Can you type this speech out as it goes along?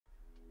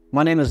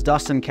My name is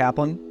Dustin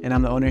Kaplan, and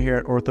I'm the owner here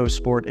at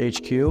OrthoSport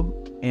HQ,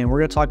 and we're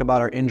going to talk about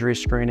our injury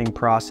screening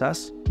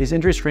process. These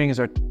injury screenings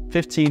are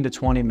 15 to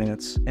 20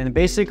 minutes, and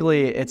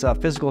basically it's a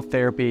physical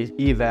therapy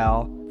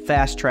eval,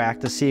 fast track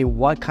to see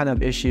what kind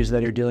of issues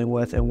that you're dealing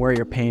with and where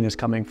your pain is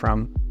coming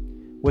from.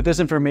 With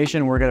this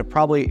information, we're going to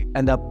probably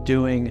end up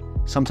doing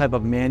some type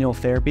of manual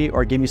therapy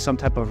or give you some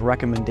type of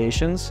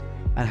recommendations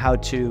on how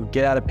to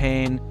get out of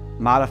pain,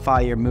 modify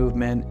your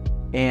movement,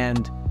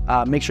 and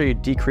make sure you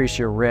decrease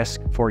your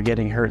risk for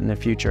getting hurt in the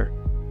future.